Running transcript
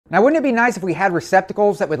Now, wouldn't it be nice if we had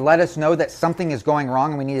receptacles that would let us know that something is going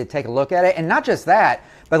wrong and we need to take a look at it? And not just that,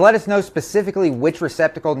 but let us know specifically which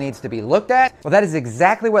receptacle needs to be looked at. Well, that is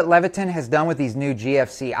exactly what Leviton has done with these new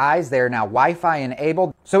GFCIs. They are now Wi-Fi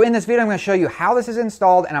enabled. So in this video, I'm going to show you how this is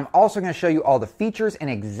installed, and I'm also going to show you all the features and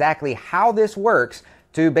exactly how this works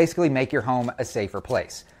to basically make your home a safer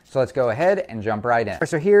place. So let's go ahead and jump right in.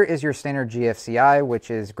 So here is your standard GFCI,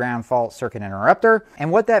 which is ground fault circuit interrupter.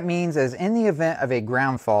 And what that means is in the event of a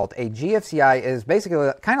ground fault, a GFCI is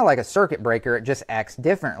basically kind of like a circuit breaker. It just acts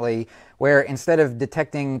differently, where instead of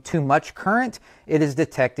detecting too much current, it is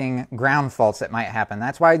detecting ground faults that might happen.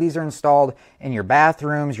 That's why these are installed in your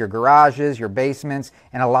bathrooms, your garages, your basements,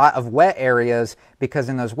 and a lot of wet areas, because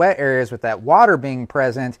in those wet areas with that water being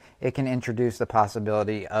present, it can introduce the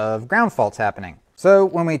possibility of ground faults happening. So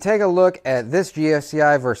when we take a look at this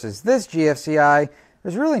GFCI versus this GFCI,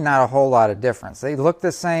 there's really not a whole lot of difference. They look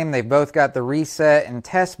the same. They've both got the reset and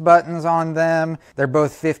test buttons on them. They're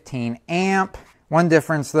both 15 amp. One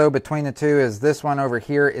difference though between the two is this one over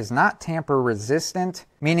here is not tamper resistant,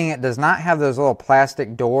 meaning it does not have those little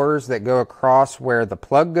plastic doors that go across where the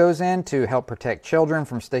plug goes in to help protect children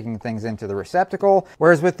from sticking things into the receptacle.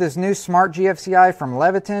 Whereas with this new Smart GFCI from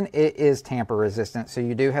Leviton, it is tamper resistant. So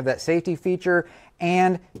you do have that safety feature,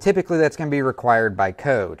 and typically that's going to be required by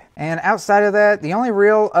code. And outside of that, the only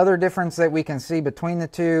real other difference that we can see between the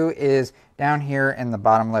two is down here in the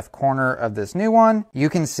bottom left corner of this new one, you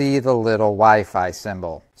can see the little Wi-Fi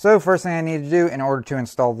symbol. So first thing I need to do in order to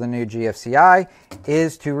install the new GFCI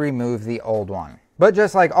is to remove the old one. But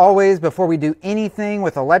just like always, before we do anything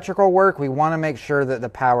with electrical work, we want to make sure that the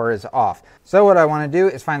power is off. So what I want to do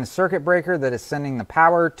is find the circuit breaker that is sending the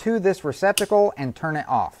power to this receptacle and turn it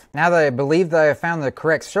off. Now that I believe that I have found the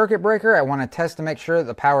correct circuit breaker, I want to test to make sure that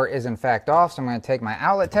the power is in fact off. So I'm going to take my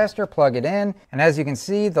outlet tester, plug it in, and as you can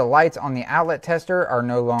see, the lights on the outlet tester are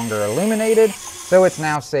no longer illuminated, so it's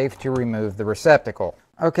now safe to remove the receptacle.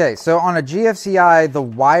 Okay, so on a GFCI, the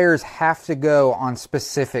wires have to go on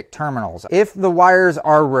specific terminals. If the wires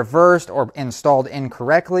are reversed or installed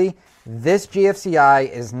incorrectly, this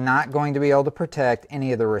GFCI is not going to be able to protect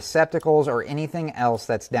any of the receptacles or anything else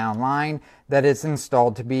that's downline that it's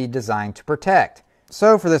installed to be designed to protect.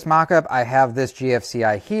 So for this mock-up, I have this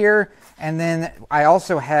GFCI here, and then I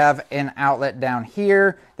also have an outlet down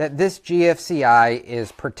here that this GFCI is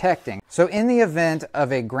protecting. So in the event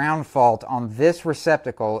of a ground fault on this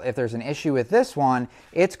receptacle, if there's an issue with this one,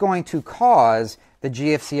 it's going to cause the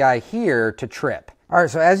GFCI here to trip. All right,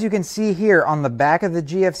 so as you can see here on the back of the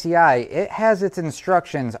GFCI, it has its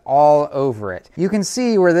instructions all over it. You can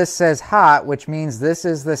see where this says hot, which means this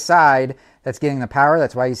is the side that's getting the power.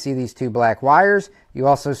 That's why you see these two black wires. You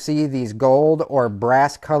also see these gold or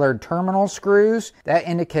brass colored terminal screws. That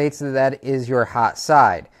indicates that that is your hot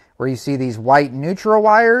side. Where you see these white neutral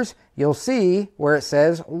wires, you'll see where it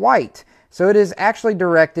says white. So it is actually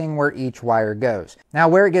directing where each wire goes. Now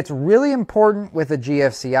where it gets really important with a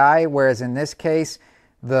GFCI, whereas in this case,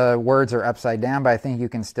 the words are upside down, but I think you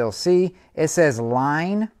can still see, it says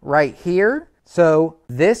line right here. So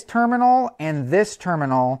this terminal and this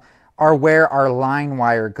terminal are where our line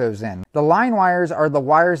wire goes in. The line wires are the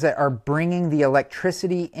wires that are bringing the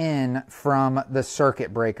electricity in from the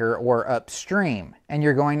circuit breaker or upstream. And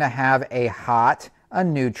you're going to have a hot, a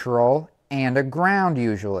neutral, and a ground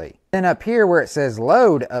usually. Then up here where it says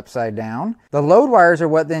load upside down, the load wires are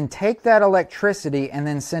what then take that electricity and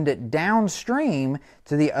then send it downstream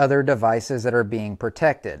to the other devices that are being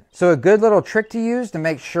protected. So a good little trick to use to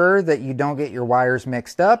make sure that you don't get your wires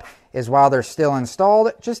mixed up is while they're still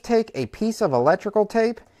installed, just take a piece of electrical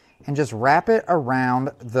tape and just wrap it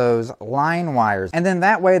around those line wires. And then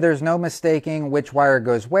that way there's no mistaking which wire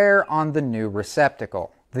goes where on the new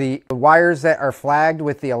receptacle. The wires that are flagged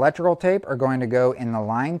with the electrical tape are going to go in the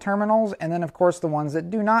line terminals, and then of course the ones that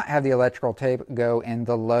do not have the electrical tape go in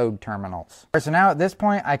the load terminals. All right, so now at this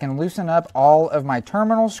point I can loosen up all of my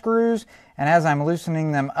terminal screws, and as I'm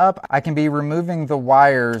loosening them up, I can be removing the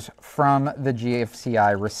wires from the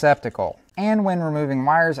GFCI receptacle. And when removing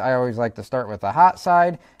wires, I always like to start with the hot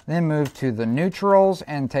side, then move to the neutrals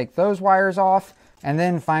and take those wires off, and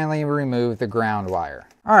then finally remove the ground wire.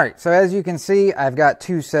 All right, so as you can see, I've got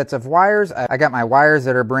two sets of wires. I got my wires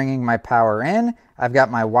that are bringing my power in. I've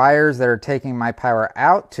got my wires that are taking my power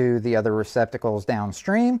out to the other receptacles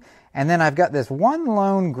downstream. And then I've got this one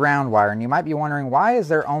lone ground wire. And you might be wondering, why is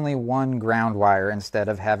there only one ground wire instead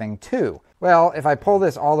of having two? Well, if I pull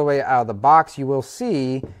this all the way out of the box, you will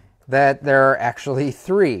see that there are actually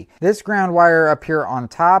 3. This ground wire up here on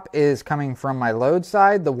top is coming from my load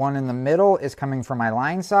side. The one in the middle is coming from my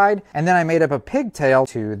line side. And then I made up a pigtail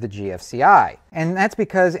to the GFCI. And that's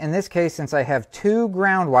because in this case, since I have 2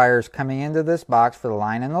 ground wires coming into this box for the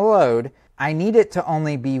line and the load, I need it to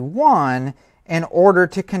only be 1 in order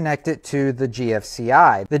to connect it to the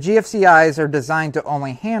GFCI. The GFCIs are designed to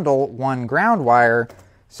only handle 1 ground wire,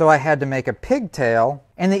 so I had to make a pigtail.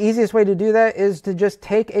 And the easiest way to do that is to just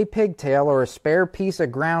take a pigtail or a spare piece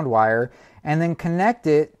of ground wire and then connect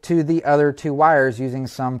it to the other 2 wires using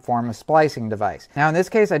some form of splicing device. Now in this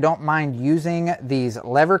case, I don't mind using these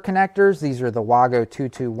lever connectors. These are the Wago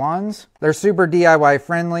 221s. They're super DIY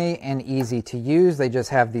friendly and easy to use. They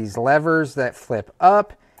just have these levers that flip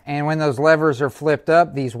up. And when those levers are flipped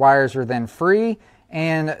up, these wires are then free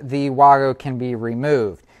and the Wago can be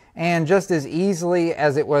removed. And just as easily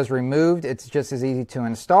as it was removed, it's just as easy to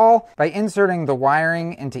install by inserting the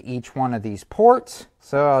wiring into each one of these ports.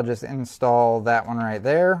 So I'll just install that one right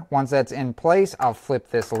there. Once that's in place, I'll flip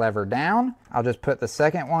this lever down. I'll just put the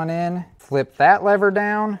second one in, flip that lever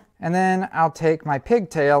down, and then I'll take my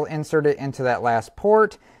pigtail, insert it into that last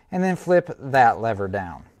port, and then flip that lever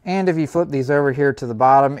down. And if you flip these over here to the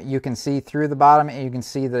bottom, you can see through the bottom and you can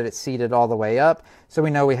see that it's seated all the way up. So we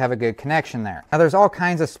know we have a good connection there. Now there's all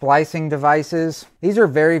kinds of splicing devices. These are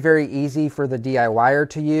very, very easy for the DIYer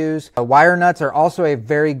to use. Wire nuts are also a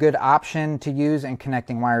very good option to use in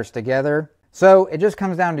connecting wires together. So it just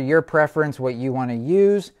comes down to your preference, what you want to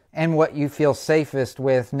use and what you feel safest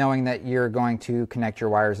with, knowing that you're going to connect your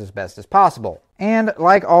wires as best as possible. And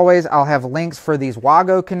like always, I'll have links for these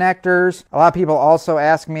Wago connectors. A lot of people also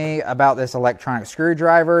ask me about this electronic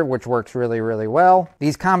screwdriver, which works really, really well.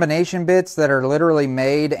 These combination bits that are literally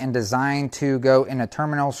made and designed to go into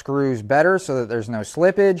terminal screws better so that there's no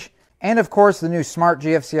slippage. And of course, the new Smart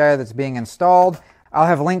GFCI that's being installed. I'll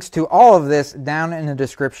have links to all of this down in the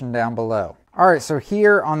description down below. All right, so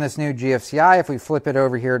here on this new GFCI, if we flip it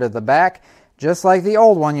over here to the back, just like the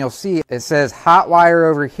old one, you'll see it says hot wire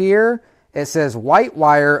over here. It says white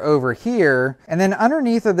wire over here, and then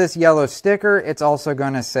underneath of this yellow sticker, it's also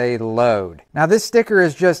going to say load. Now this sticker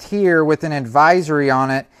is just here with an advisory on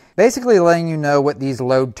it, basically letting you know what these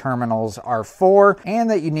load terminals are for and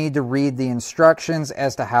that you need to read the instructions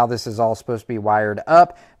as to how this is all supposed to be wired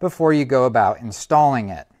up before you go about installing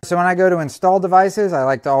it. So when I go to install devices, I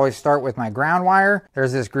like to always start with my ground wire.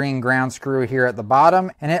 There's this green ground screw here at the bottom,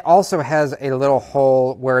 and it also has a little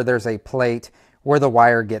hole where there's a plate where the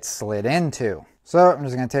wire gets slid into. So I'm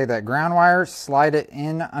just going to take that ground wire, slide it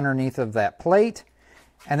in underneath of that plate,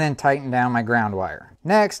 and then tighten down my ground wire.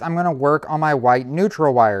 Next, I'm going to work on my white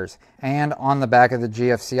neutral wires. And on the back of the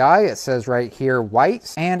GFCI, it says right here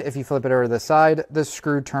white. And if you flip it over to the side, the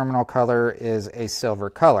screw terminal color is a silver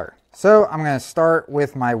color. So I'm going to start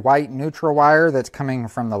with my white neutral wire that's coming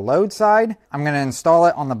from the load side. I'm going to install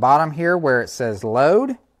it on the bottom here where it says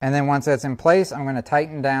load. And then once that's in place, I'm going to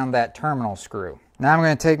tighten down that terminal screw. Now I'm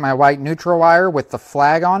going to take my white neutral wire with the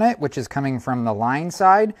flag on it, which is coming from the line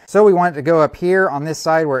side. So we want it to go up here on this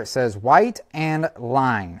side where it says white and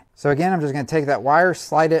line. So again, I'm just going to take that wire,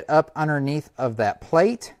 slide it up underneath of that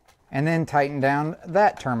plate, and then tighten down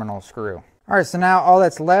that terminal screw. All right, so now all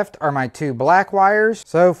that's left are my 2 black wires.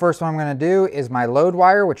 So first one I'm going to do is my load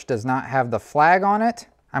wire, which does not have the flag on it.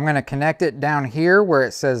 I'm going to connect it down here where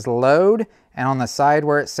it says load, and on the side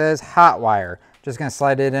where it says hot wire. Just going to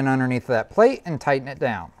slide it in underneath that plate and tighten it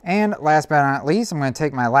down. And last but not least, I'm going to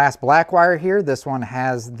take my last black wire here. This one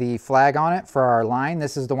has the flag on it for our line.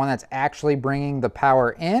 This is the one that's actually bringing the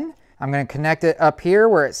power in. I'm going to connect it up here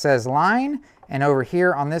where it says line, and over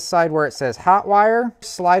here on this side where it says hot wire,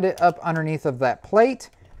 slide it up underneath of that plate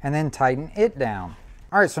and then tighten it down.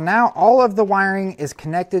 All right, so now all of the wiring is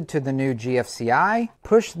connected to the new GFCI.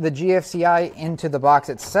 Push the GFCI into the box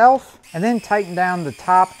itself, and then tighten down the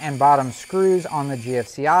top and bottom screws on the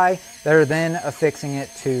GFCI that are then affixing it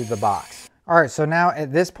to the box. All right, so now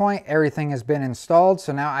at this point, everything has been installed.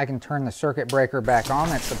 So now I can turn the circuit breaker back on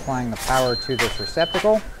that's supplying the power to this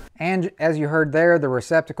receptacle. And as you heard there, the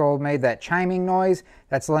receptacle made that chiming noise.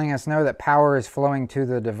 That's letting us know that power is flowing to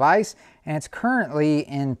the device, and it's currently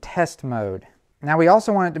in test mode. Now we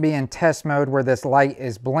also want it to be in test mode where this light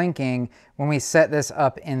is blinking when we set this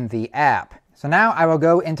up in the app. So now I will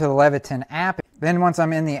go into the Leviton app. Then once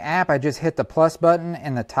I'm in the app, I just hit the plus button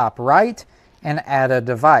in the top right and add a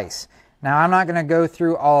device. Now I'm not going to go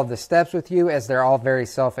through all of the steps with you as they're all very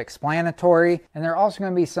self-explanatory, and they're also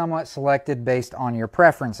going to be somewhat selected based on your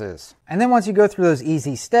preferences. And then once you go through those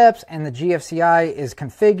easy steps and the GFCI is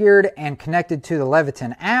configured and connected to the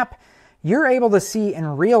Leviton app, you're able to see in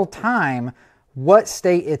real time what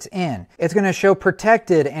state it's in. It's going to show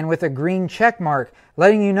protected and with a green check mark,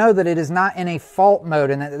 letting you know that it is not in a fault mode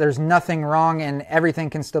and that there's nothing wrong and everything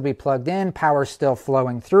can still be plugged in, power's still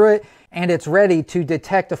flowing through it, and it's ready to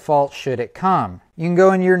detect a fault should it come. You can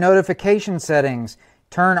go in your notification settings,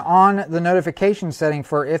 turn on the notification setting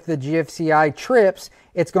for if the GFCI trips,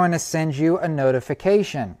 it's going to send you a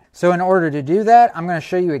notification. So in order to do that, I'm going to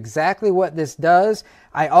show you exactly what this does.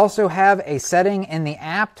 I also have a setting in the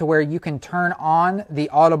app to where you can turn on the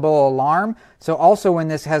audible alarm. So also when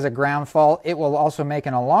this has a ground fault, it will also make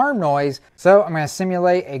an alarm noise. So I'm going to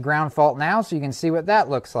simulate a ground fault now so you can see what that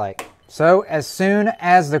looks like. So as soon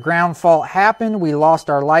as the ground fault happened, we lost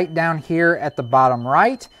our light down here at the bottom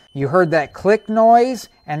right. You heard that click noise,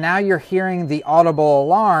 and now you're hearing the audible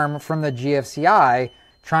alarm from the GFCI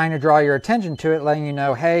trying to draw your attention to it, letting you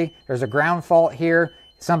know, hey, there's a ground fault here,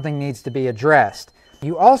 something needs to be addressed.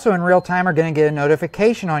 You also in real time are going to get a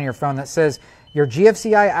notification on your phone that says your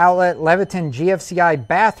GFCI outlet Leviton GFCI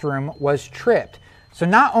bathroom was tripped. So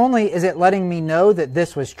not only is it letting me know that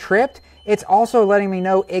this was tripped, it's also letting me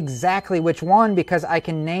know exactly which one because I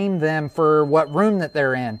can name them for what room that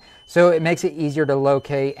they're in. So it makes it easier to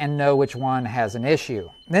locate and know which one has an issue.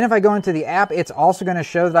 Then if I go into the app, it's also going to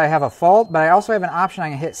show that I have a fault, but I also have an option I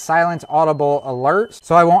can hit silence audible alerts.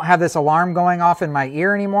 So I won't have this alarm going off in my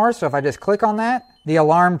ear anymore. So if I just click on that, the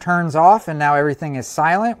alarm turns off and now everything is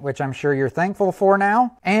silent, which I'm sure you're thankful for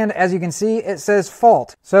now. And as you can see, it says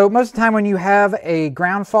fault. So most of the time when you have a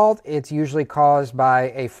ground fault, it's usually caused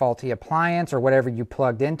by a faulty appliance or whatever you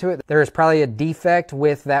plugged into it. There is probably a defect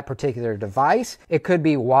with that particular device. It could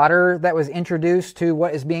be water that was introduced to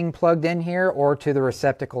what is being plugged in here or to the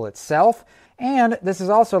receptacle itself. And this is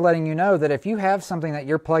also letting you know that if you have something that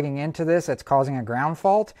you're plugging into this that's causing a ground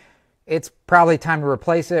fault, it's probably time to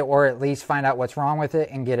replace it or at least find out what's wrong with it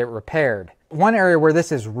and get it repaired. One area where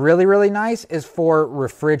this is really, really nice is for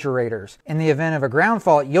refrigerators. In the event of a ground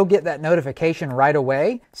fault, you'll get that notification right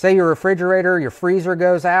away. Say your refrigerator, your freezer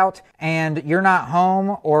goes out and you're not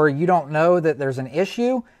home or you don't know that there's an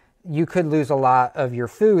issue, you could lose a lot of your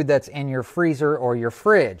food that's in your freezer or your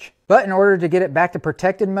fridge. But in order to get it back to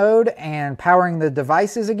protected mode and powering the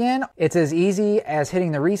devices again, it's as easy as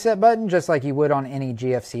hitting the reset button just like you would on any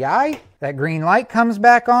GFCI. That green light comes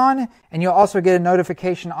back on and you'll also get a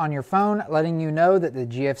notification on your phone letting you know that the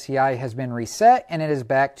GFCI has been reset and it is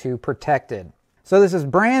back to protected. So this is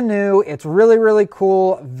brand new. It's really, really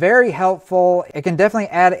cool, very helpful. It can definitely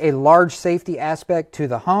add a large safety aspect to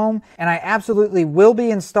the home, and I absolutely will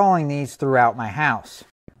be installing these throughout my house.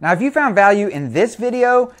 Now, if you found value in this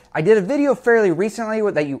video, I did a video fairly recently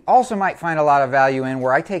that you also might find a lot of value in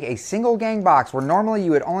where I take a single gang box where normally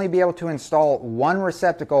you would only be able to install one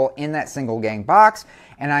receptacle in that single gang box,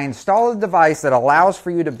 and I install a device that allows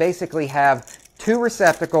for you to basically have two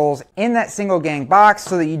receptacles in that single gang box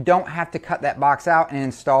so that you don't have to cut that box out and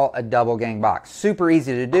install a double gang box. Super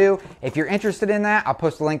easy to do. If you're interested in that, I'll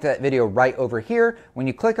post a link to that video right over here. When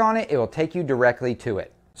you click on it, it will take you directly to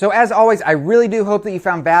it. So as always, I really do hope that you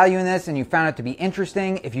found value in this and you found it to be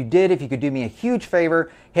interesting. If you did, if you could do me a huge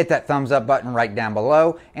favor, hit that thumbs up button right down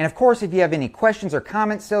below. And of course, if you have any questions or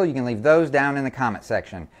comments still, you can leave those down in the comment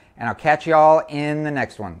section. And I'll catch y'all in the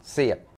next one. See ya.